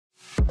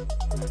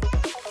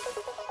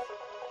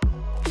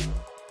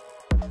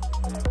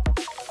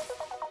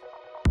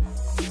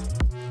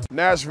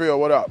Nashville,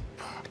 what up?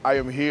 I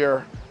am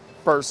here,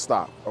 first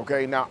stop,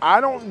 okay? Now, I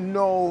don't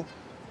know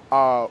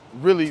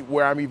really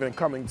where I'm even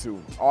coming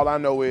to. All I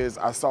know is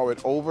I saw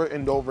it over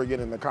and over again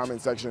in the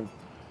comment section.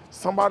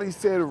 Somebody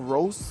said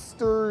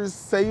Roasters,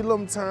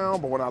 Salemtown,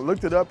 but when I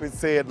looked it up, it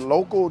said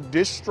local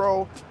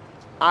distro.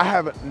 I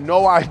have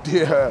no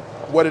idea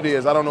what it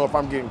is. I don't know if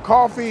I'm getting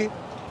coffee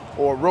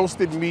or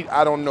roasted meat,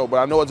 I don't know, but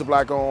I know it's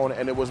black owned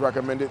and it was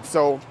recommended.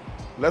 So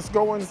let's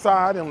go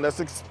inside and let's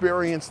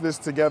experience this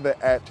together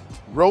at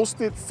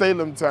Roasted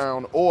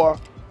Salemtown or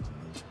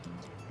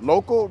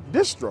local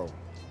distro.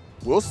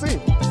 We'll see.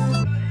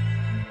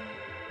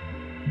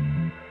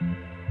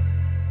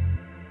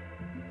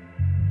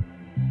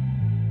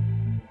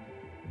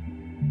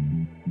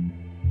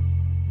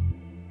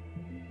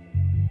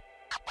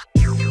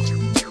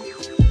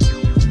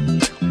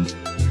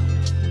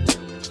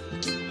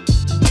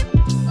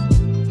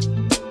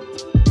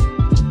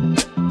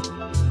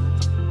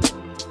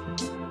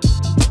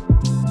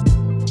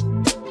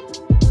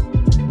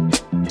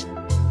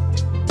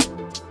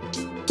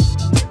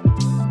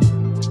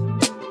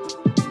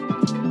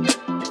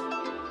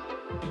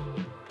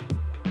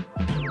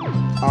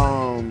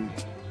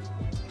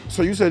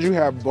 So you said you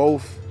have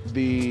both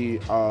the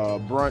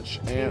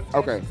brunch and,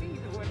 okay.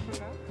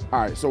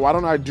 All right, so why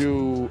don't I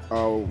do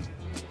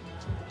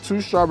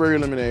 2 strawberry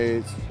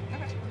lemonades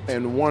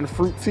and 1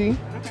 fruit tea.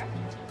 Okay.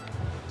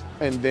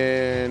 And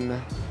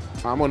then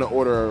I'm gonna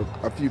order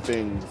a few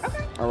things.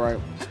 Okay. All right.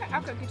 Okay,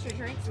 I'll go get your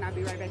drinks and I'll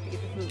be right back to get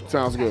the food.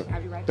 Sounds Okay, good.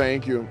 I'll be right back.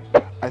 Thank you.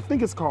 I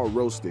think it's called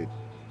roasted,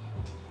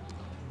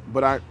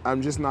 but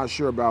I'm just not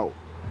sure about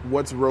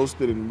what's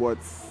roasted and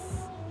what's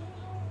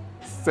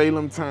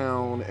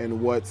Salemtown and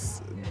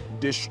what's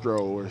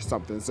distro or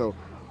something. So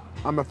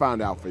I'm gonna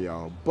find out for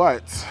y'all.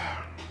 But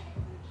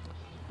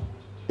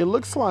it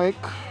looks like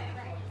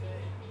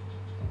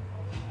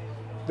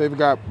they've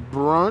got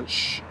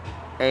brunch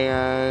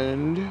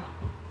and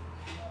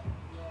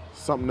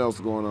something else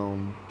going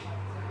on.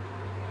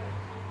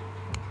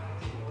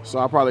 So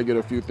I'll probably get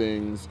a few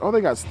things. Oh, they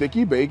got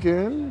sticky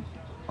bacon.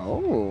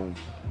 Oh,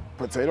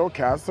 potato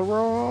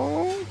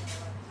casserole.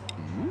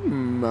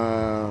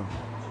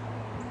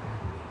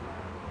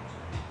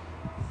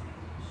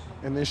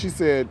 And then she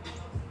said,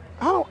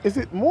 is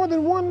it more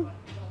than one?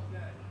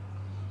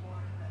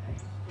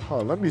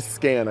 Oh, let me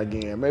scan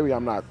again. Maybe I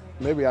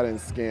didn't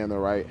scan the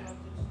right.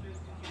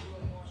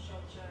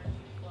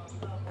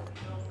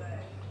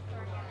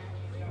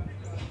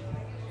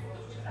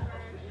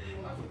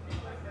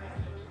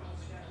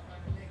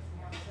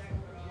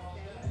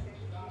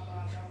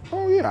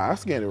 Oh yeah, I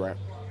scanned it right.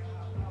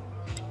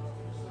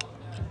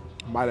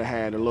 Might have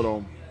had a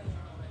little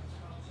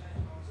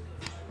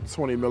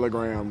 20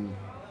 milligram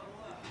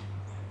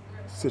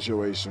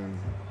situation.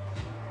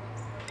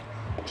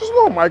 Just a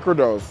little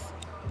microdose.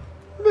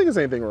 I think there's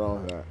anything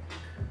wrong with that.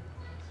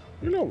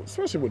 You know,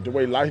 especially with the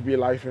way life be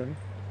lifing.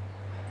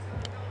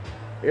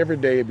 Every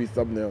day it be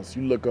something else.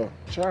 You look up,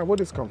 child, where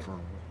this come from?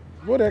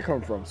 Where that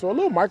come from? So a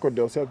little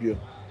microdose help you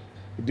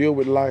deal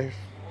with life.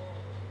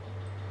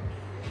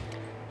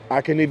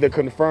 I can neither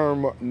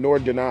confirm nor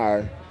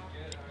deny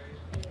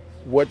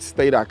what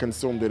state I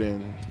consumed it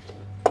in.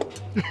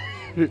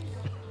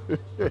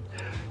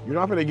 You're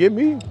not gonna get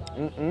me?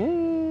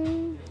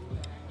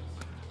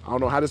 I don't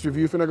know how this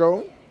review finna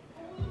go,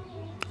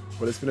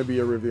 but it's finna be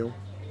a review.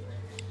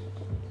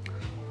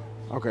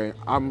 Okay,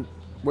 I'm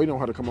waiting on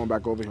her to come on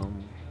back over here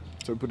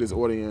to put this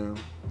order in.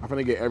 I'm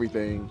finna get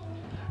everything.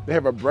 They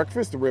have a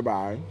breakfast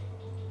ribeye,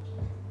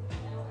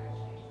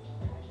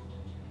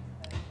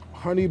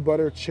 honey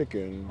butter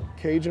chicken,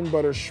 Cajun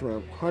butter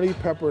shrimp, honey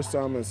pepper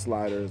salmon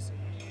sliders,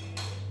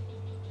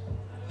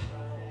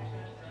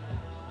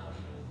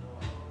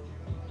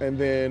 and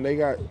then they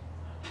got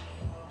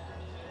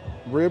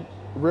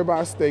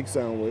ribeye steak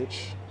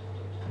sandwich,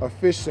 a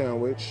fish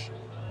sandwich,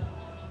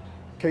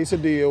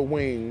 quesadilla,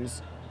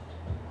 wings,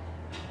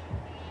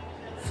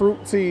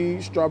 fruit tea,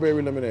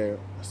 strawberry lemonade.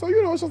 So,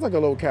 you know, it's just like a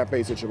little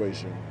cafe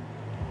situation.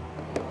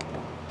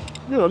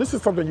 You know, this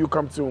is something you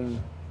come to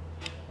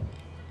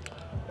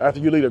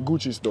after you leave a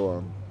Gucci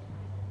store,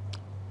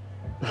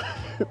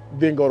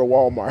 then go to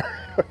Walmart.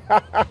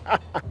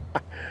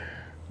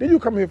 Then you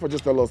come here for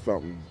just a little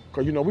something.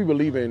 Because, you know, we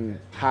believe in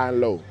high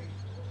and low.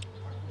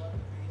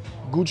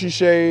 Gucci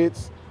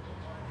shades,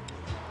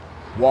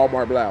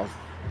 Walmart blouse.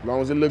 As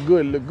long as it look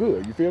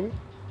good, you feel me?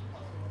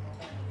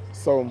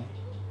 So,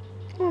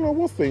 I don't know,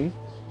 we'll see.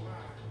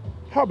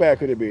 How bad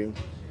could it be?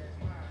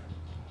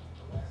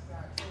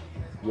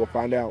 We'll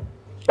find out.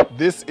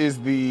 This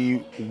is the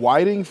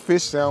whiting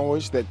fish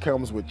sandwich that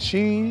comes with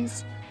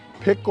cheese,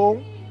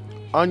 pickle,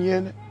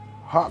 onion,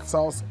 hot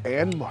sauce,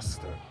 and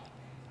mustard.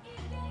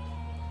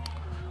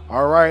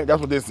 All right, that's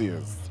what this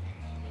is.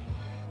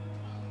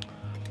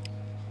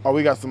 Oh,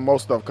 we got some more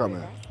stuff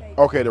coming.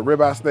 Okay, the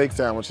ribeye steak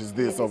sandwich is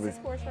this over here. This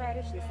is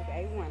horseradish, this is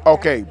A1.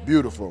 Okay,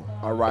 beautiful.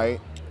 All right.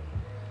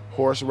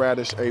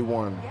 Horseradish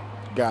A1.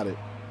 Got it.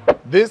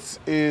 This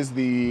is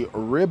the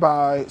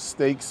ribeye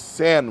steak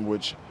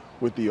sandwich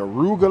with the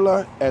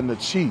arugula and the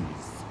cheese.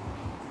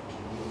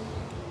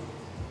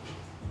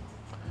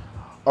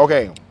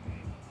 Okay.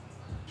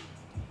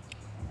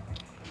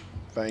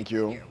 Thank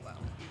you. You're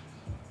welcome.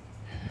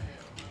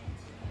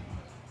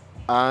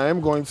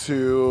 I'm going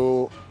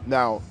to,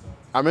 now,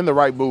 I'm in the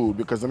right mood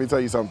because let me tell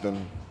you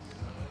something.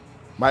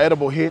 My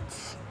edible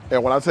hits,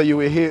 and when I tell you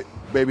it hit,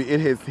 baby, it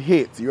has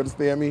hit. You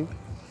understand me?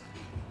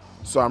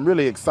 So I'm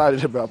really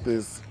excited about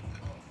this.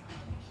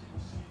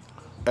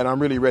 And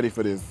I'm really ready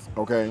for this,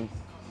 okay?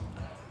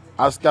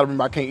 I just gotta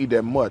remember I can't eat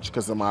that much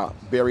because of my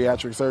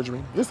bariatric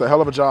surgery. This is a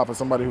hell of a job for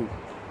somebody who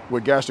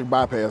with gastric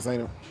bypass,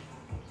 ain't it?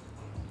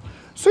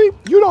 See,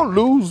 you don't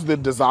lose the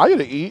desire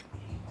to eat.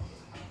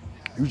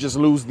 You just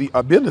lose the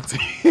ability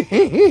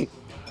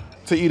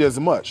to eat as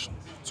much.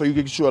 So you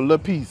get you a little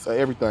piece of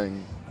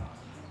everything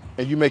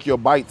and you make your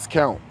bites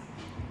count.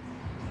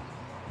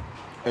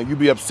 And you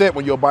be upset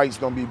when your bites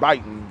don't be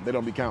biting, they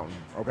don't be counting,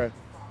 okay?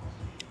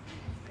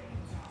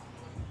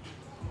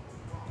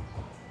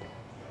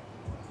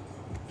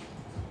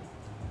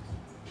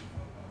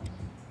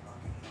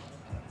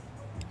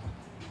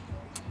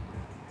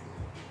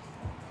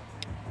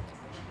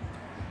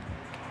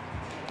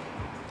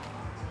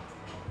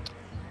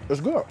 It's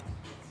good.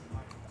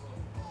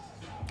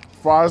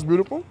 Fries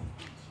beautiful.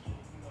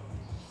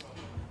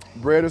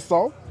 Bread is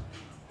soft.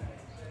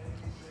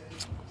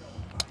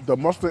 The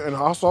mustard and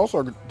hot sauce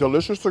are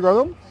delicious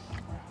together.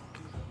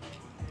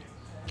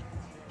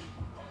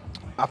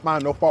 I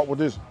find no fault with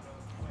this.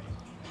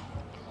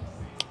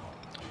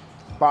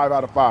 5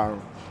 out of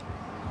 5.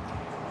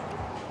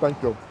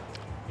 Thank you.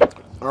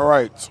 All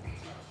right.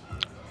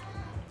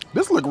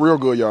 This look real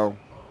good, y'all.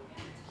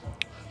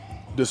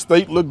 The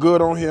steak look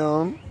good on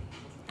him.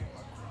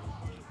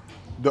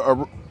 The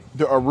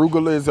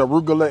arugula is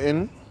arugula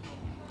in.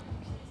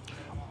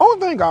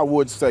 Only thing I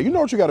would say, you know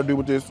what you got to do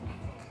with this?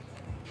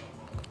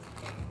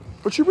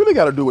 What you really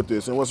got to do with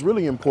this, and what's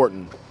really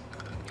important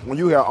when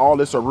you have all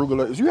this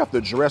arugula, is you have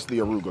to dress the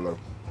arugula.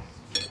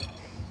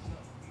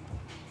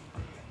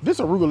 This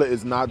arugula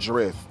is not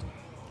dressed.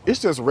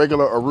 It's just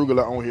regular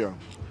arugula on here.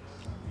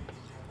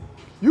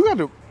 You got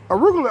to,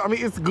 arugula, I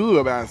mean, it's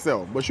good by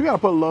itself, but you got to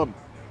put a little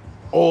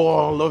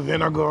oil, a little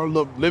vinegar, a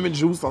little lemon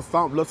juice or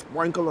something, a little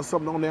sprinkle or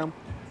something on there.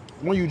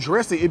 When you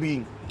dress it,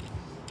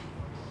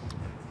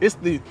 it's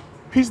the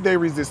piece de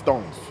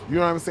resistance. You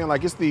know what I'm saying?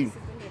 Like it's the. This is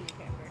the lemon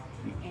pepper.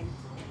 And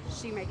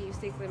she making you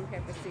 6 lemon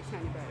peppers, 6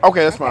 honey butter.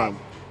 Okay, that's fine.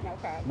 No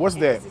problem. What's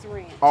And that? This is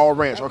ranch. All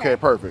ranch. Okay,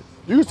 perfect.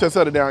 You can just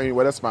set it down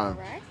anyway. That's fine.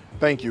 All right.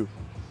 Thank you.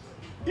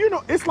 You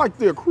know, it's like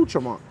the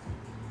accoutrement.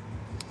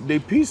 The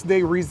piece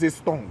de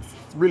resistance.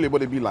 Really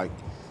what it be like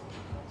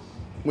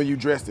when you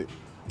dress it.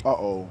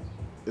 Uh-oh.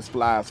 It's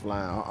flies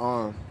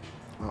flying.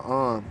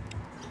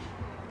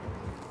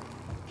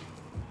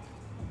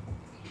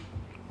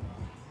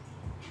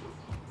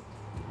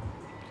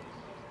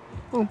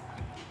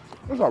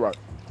 It's all right.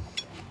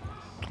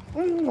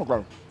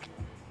 Okay.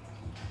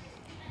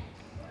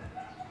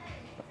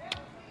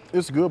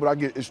 It's good,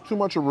 but it's too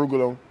much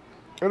arugula.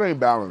 It ain't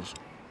balanced.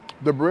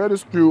 The bread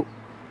is cute.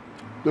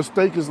 The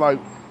steak is like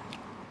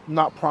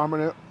not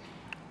prominent.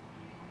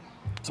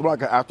 It's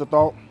like an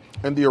afterthought.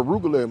 And the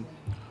arugula,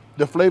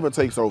 the flavor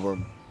takes over.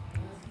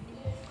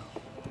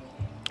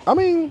 I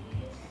mean,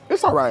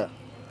 it's all right.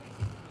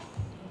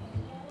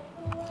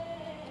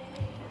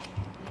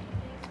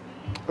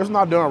 It's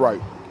not done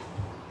right.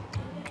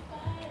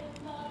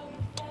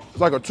 It's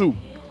like a 2.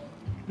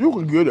 You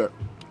can get it,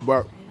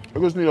 but I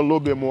just need a little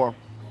bit more.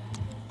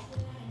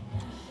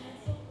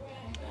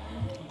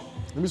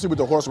 Let me see what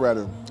the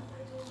horseradish.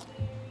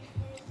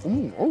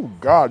 Oh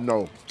God,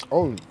 no.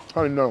 Oh,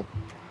 honey, no.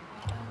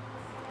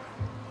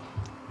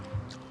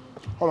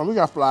 Hold on, we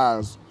got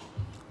flies.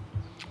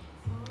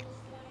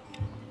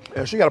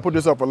 Yeah, she got to put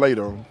this up for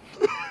later.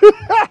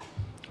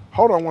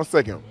 Hold on 1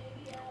 second.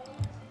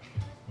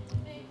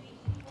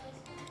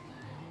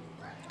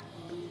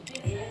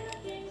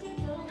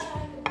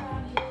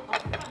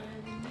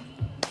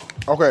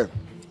 Okay.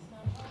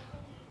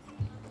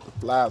 The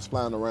flies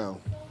flying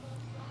around.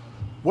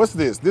 What's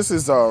this? This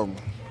is, I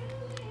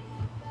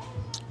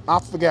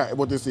forgot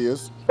what this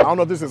is. I don't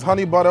know if this is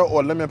honey butter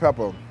or lemon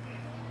pepper.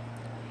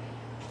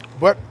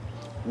 But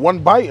 1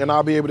 bite and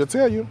I'll be able to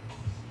tell you.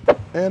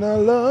 And I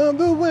love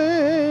the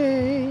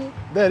way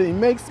that it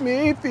makes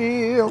me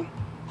feel.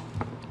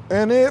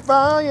 And if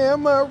I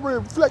am a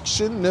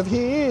reflection of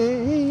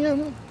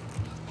him.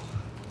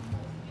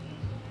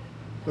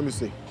 Let me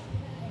see.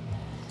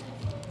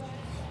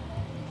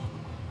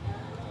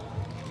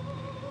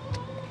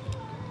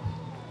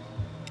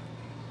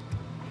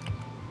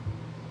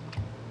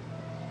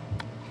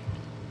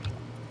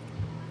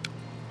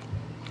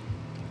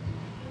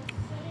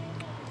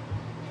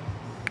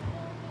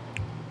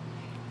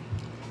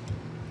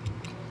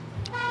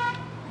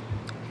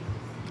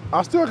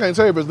 I still can't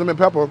tell you if it's lemon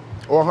pepper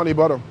or honey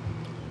butter.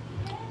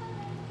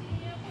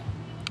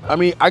 I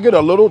mean, I get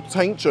a little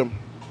taint of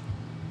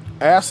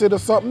acid or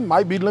something,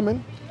 might be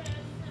lemon.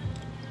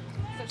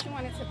 So she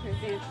wanted to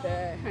present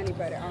the honey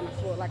butter on the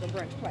floor like a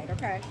brunch plate,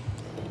 okay?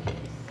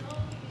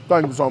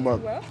 Thank you so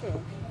much. You're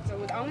welcome. So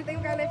the only thing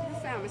we got left is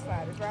the salmon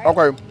sliders, right?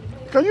 Okay,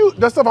 Can you,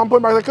 that stuff I'm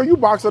putting back there, can you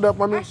box it up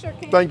for me? I sure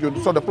can. Thank you,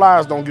 so the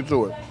flies don't get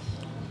to it.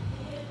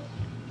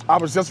 I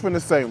was just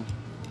finna say,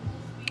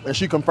 and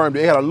she confirmed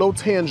it had a little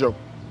tinge of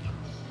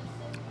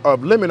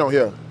lemon on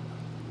here.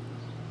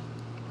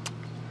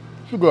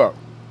 It's good.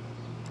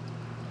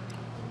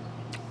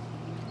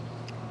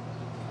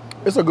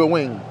 It's a good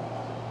wing.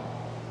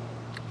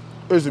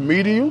 It's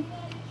meaty.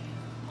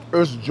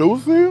 It's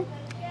juicy.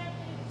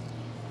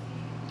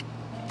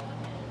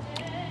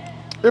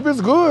 If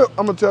it's good,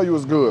 I'm gonna tell you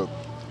it's good.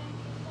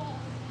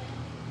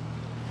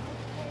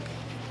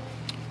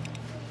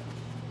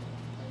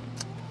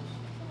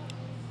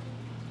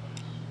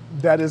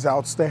 That is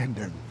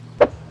outstanding.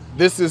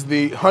 This is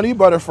the honey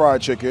butter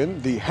fried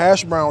chicken, the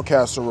hash brown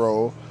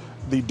casserole,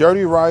 the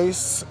dirty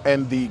rice,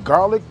 and the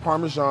garlic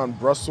parmesan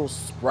Brussels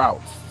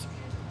sprouts.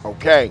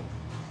 Okay.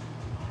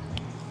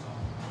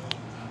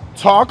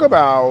 Talk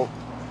about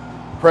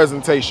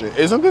presentation.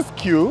 Isn't this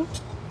cute?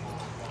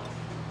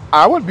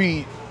 I would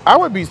be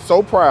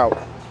so proud.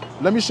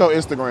 Let me show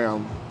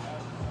Instagram.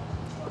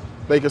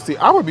 They can see.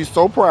 I would be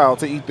so proud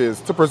to eat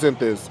this, to present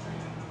this.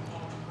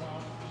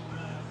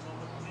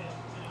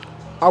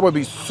 I would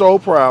be so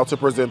proud to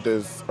present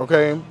this,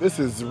 okay? This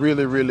is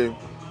really, really,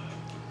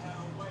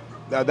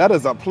 now that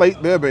is a plate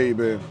there,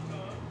 baby.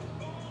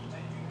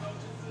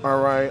 All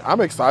right, I'm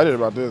excited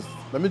about this.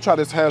 Let me try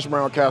this hash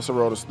brown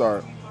casserole to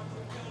start.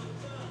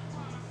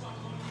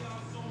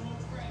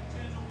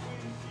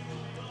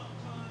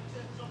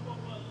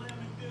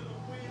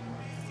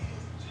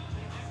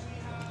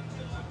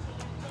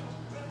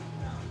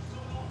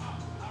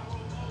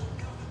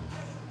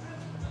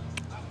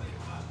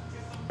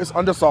 It's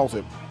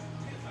undersalted.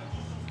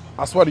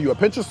 I swear to you, a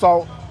pinch of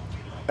salt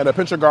and a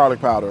pinch of garlic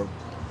powder,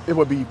 it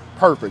would be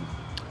perfect.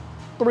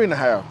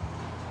 3.5.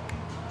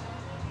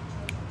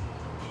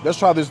 Let's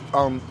try this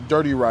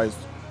dirty rice.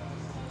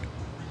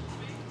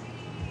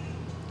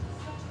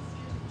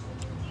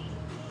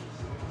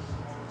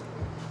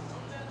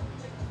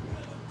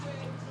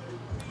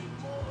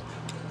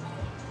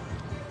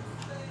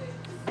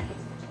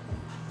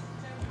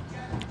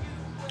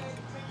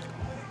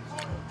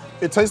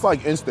 It tastes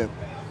like instant,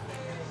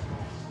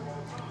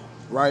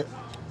 right?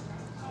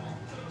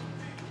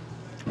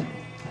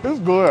 It's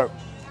good.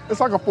 It's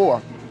like a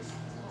 4.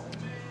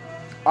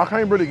 I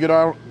can't really get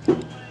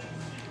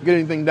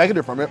anything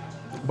negative from it,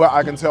 but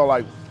I can tell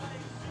like,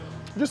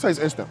 it just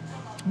tastes instant,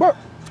 but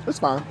it's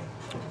fine.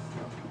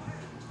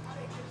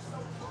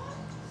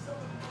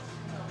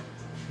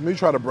 Let me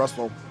try the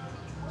Brussels.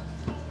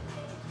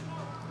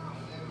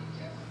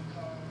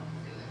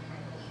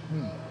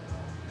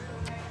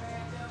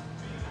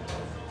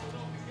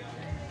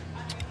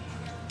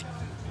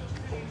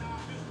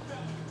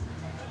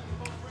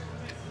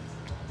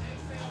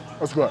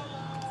 That's good.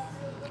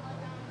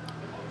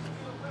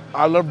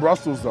 I love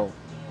Brussels though.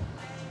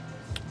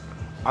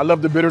 I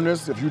love the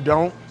bitterness. If you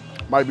don't,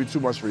 might be too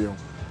much for you.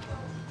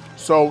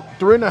 So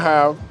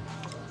 3.5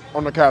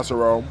 on the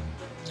casserole.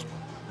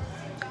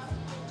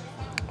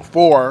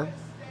 4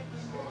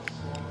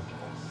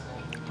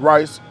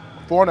 rice.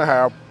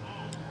 4.5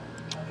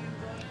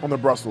 on the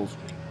Brussels.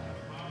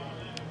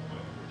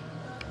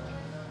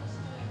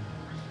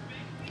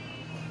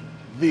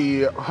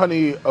 The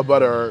honey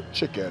butter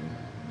chicken.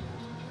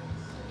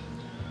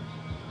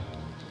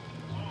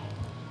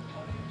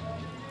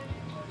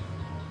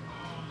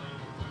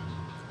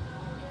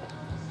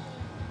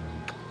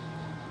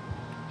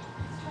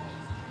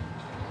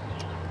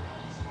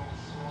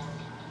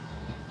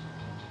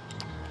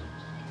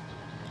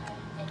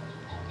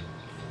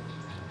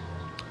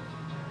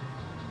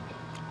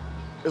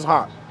 It's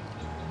hot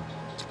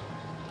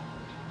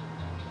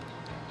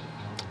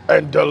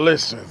and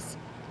delicious,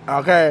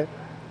 okay?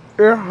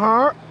 It's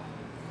hot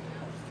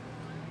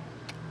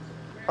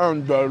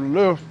and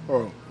delicious.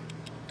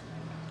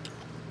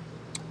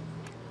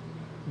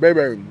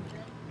 Baby,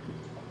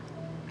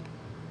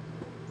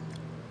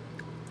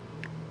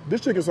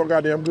 this chicken's so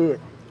goddamn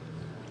good.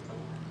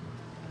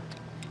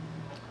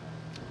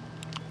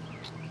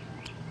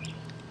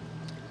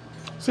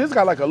 See, it's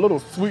got like a little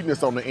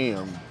sweetness on the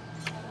end.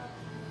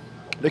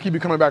 They keep me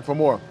coming back for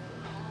more.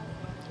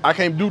 I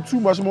can't do too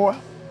much more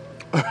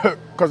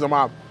because of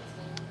my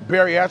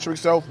bariatric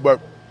self,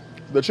 but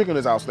the chicken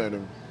is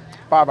outstanding.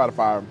 5 out of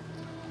 5.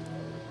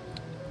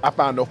 I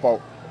find no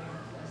fault.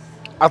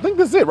 I think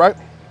that's it, right?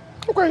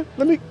 Okay,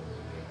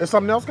 is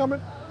something else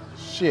coming?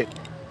 Shit.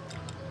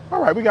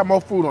 All right, we got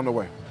more food on the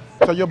way.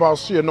 Tell your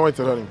boss she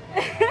anointed, honey.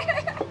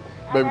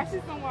 I brought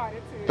you some water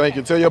too. Thank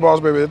you. Tell your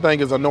boss, baby, that thing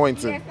is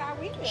anointed. Yes, I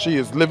will. She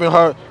is living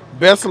her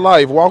best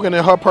life, walking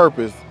in her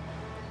purpose.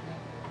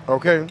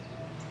 Okay?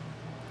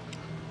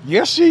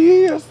 Yes,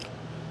 she is.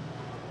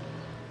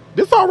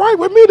 This all right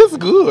with me. This is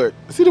good.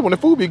 See, when the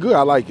food be good,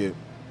 I like it.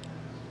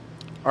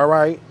 All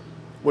right?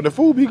 When the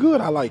food be good,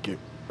 I like it.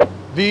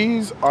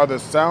 These are the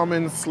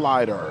salmon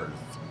sliders.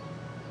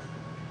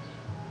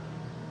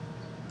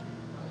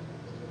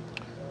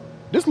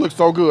 This looks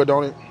so good,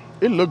 don't it?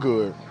 It look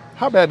good.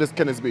 How bad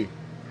can this be?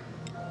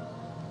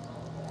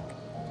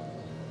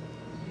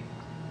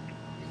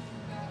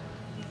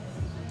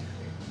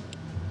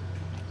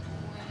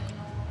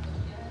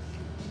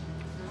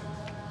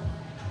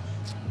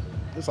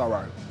 It's all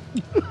right.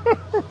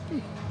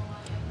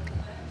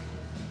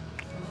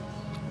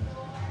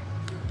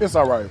 It's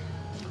all right.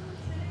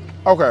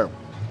 Okay.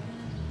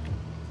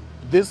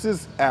 This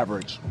is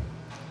average.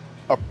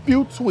 A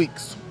few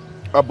tweaks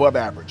above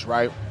average,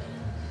 right?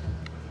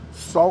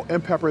 Salt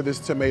and pepper this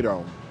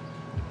tomato.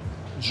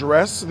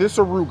 Dress this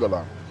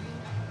arugula.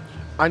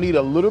 I need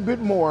a little bit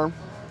more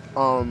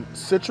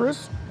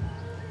citrus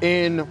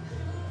in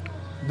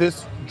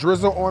this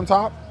drizzle on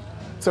top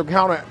to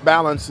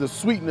counterbalance the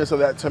sweetness of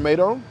that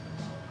tomato.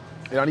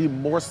 And I need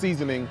more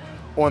seasoning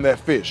on that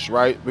fish,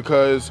 right?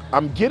 Because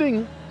I'm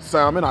getting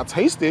salmon, I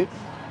taste it,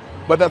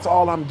 but that's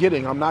all I'm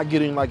getting. I'm not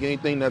getting like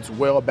anything that's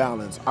well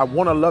balanced. I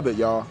wanna love it,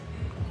 y'all.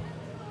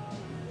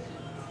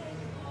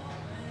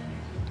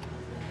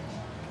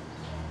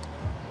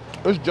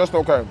 It's just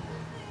okay.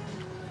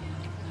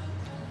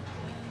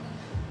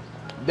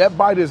 That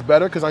bite is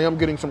better because I am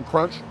getting some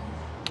crunch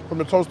from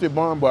the toasted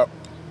bun, but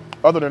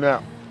other than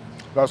that,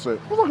 that's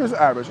it. It's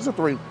average, it's a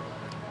 3.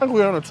 I think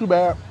we're not too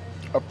bad.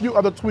 A few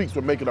other tweaks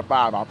would make it a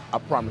 5, I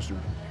promise you.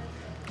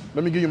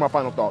 Let me give you my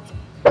final thoughts.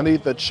 I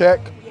need the check.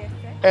 Yes,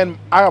 sir. And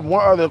I have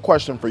one other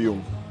question for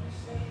you.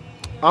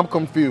 I'm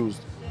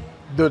confused.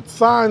 The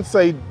signs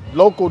say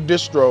local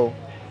distro,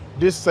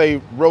 this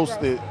say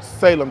roasted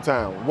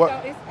Salemtown. What?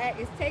 So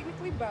it's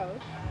technically both.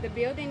 The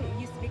building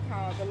used to be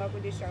called the local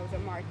distros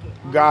and market.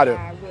 Got it.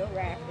 By Will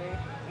Radford,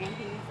 and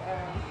he's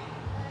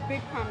a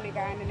big prominent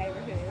guy in the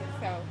neighborhood.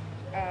 So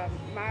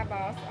my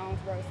boss owns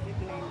Roasted,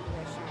 the name of the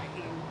restaurant,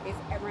 and it's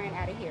ran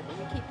out of here. But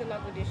we keep the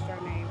local distro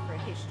name for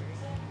history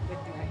with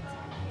the names.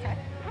 Okay,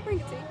 I'll bring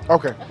it to you.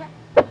 Okay.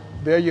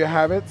 There you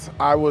have it.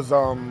 I was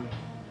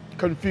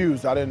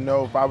confused. I didn't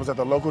know if I was at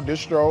the local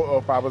distro or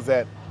if I was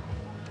at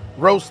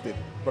Roasted.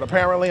 But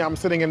apparently I'm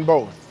sitting in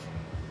both.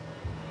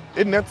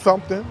 Isn't that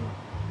something?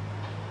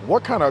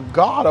 What kind of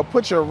God will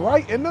put you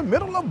right in the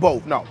middle of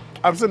both? No,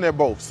 I'm sitting there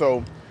both.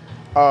 So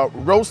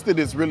Roasted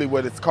is really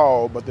what it's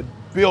called, but the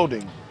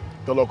building,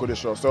 the local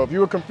distro. So if you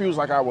were confused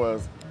like I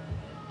was,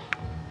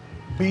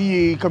 be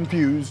ye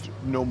confused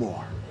no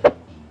more.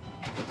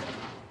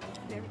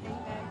 Everything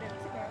added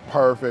up to go.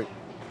 Perfect.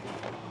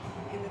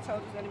 And the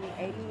total is going to be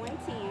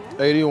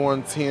 8110.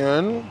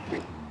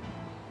 8110.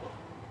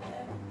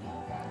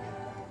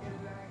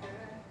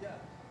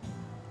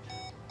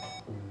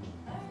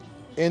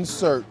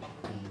 Insert.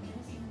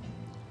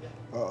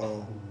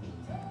 Uh-oh.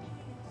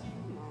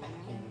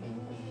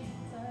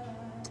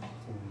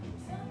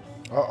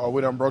 Uh-oh,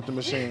 we done broke the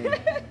machine. Like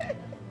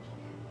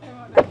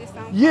this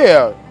song?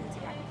 Yeah,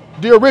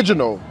 the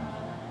original.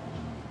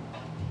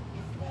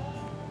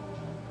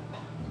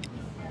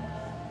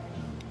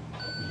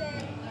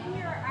 In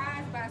Your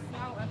Eyes by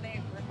Snow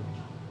Allegra.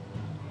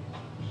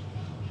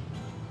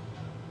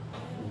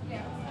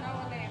 Yeah, Snow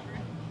Allegra.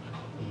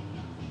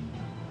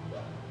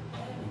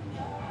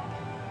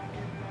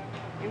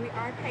 And we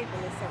are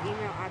paperless, so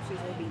email options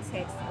will be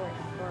text or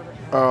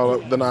Oh,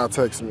 then I'll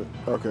text me.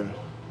 Okay.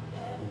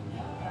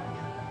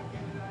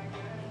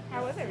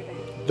 How was everything?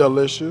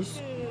 Delicious.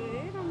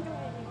 Good. I'm good.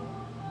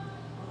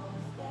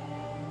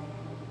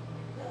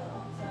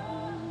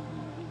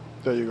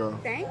 There you go.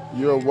 Thank you.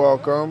 You're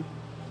welcome.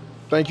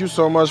 Thank you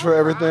so much for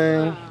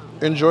everything.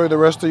 Enjoy the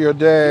rest of your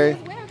day.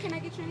 Well, can I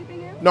get you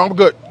anything else? No, I'm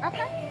good. Okay.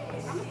 I'm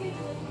gonna send you this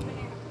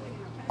banana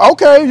pudding,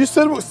 okay? Okay, you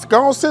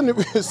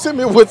send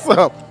me with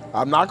some.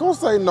 I'm not gonna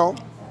say no.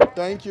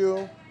 Thank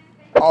you.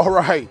 All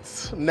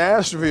right,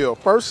 Nashville.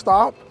 First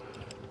stop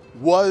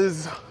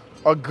was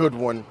a good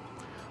one.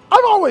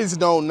 I've always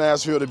known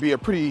Nashville to be a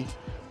pretty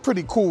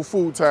cool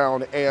food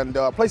town, and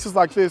places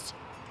like this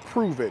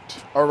prove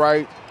it. All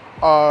right.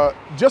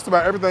 Just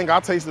about everything I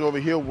tasted over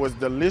here was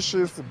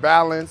delicious,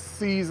 balanced,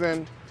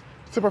 seasoned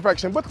to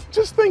perfection. But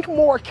just think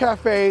more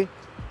cafe,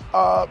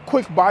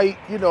 quick bite.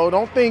 You know,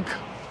 don't think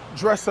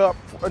dress up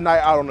for a night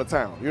out on the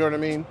town. You know what I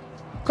mean?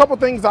 A couple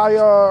things I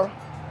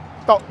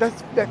thought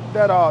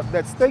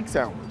that steak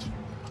sandwich.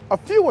 A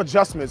few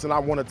adjustments and I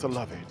wanted to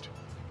love it.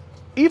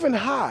 Even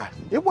high,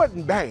 it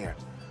wasn't bad.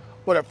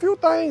 But a few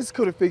things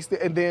could have fixed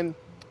it, and then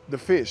the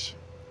fish,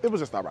 it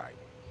was just all right,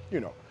 you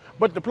know.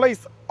 But the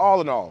place,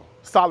 all in all,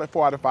 solid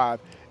 4 out of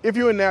 5. If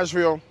you're in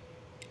Nashville,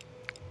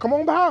 come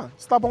on by,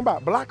 stop on by.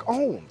 Black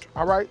owned,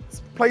 all right?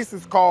 This place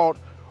is called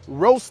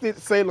Roasted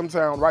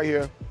Salemtown right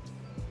here,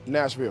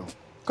 Nashville.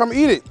 Come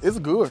eat it, it's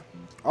good.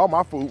 All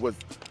my food was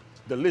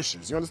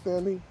delicious, you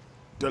understand me?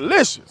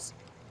 Delicious.